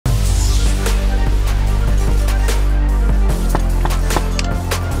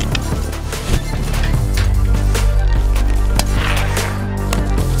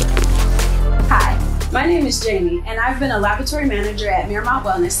is Jamie, and I've been a laboratory manager at Miramont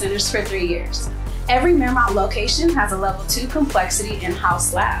Wellness Centers for 3 years. Every Miramont location has a level 2 complexity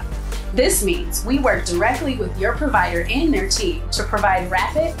in-house lab. This means we work directly with your provider and their team to provide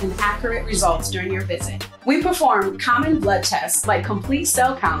rapid and accurate results during your visit. We perform common blood tests like complete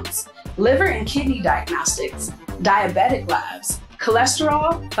cell counts, liver and kidney diagnostics, diabetic labs,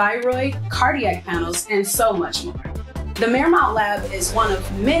 cholesterol, thyroid, cardiac panels, and so much more. The Miramont Lab is one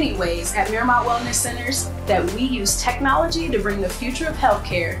of many ways at Miramont Wellness Centers that we use technology to bring the future of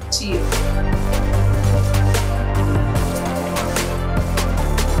healthcare to you.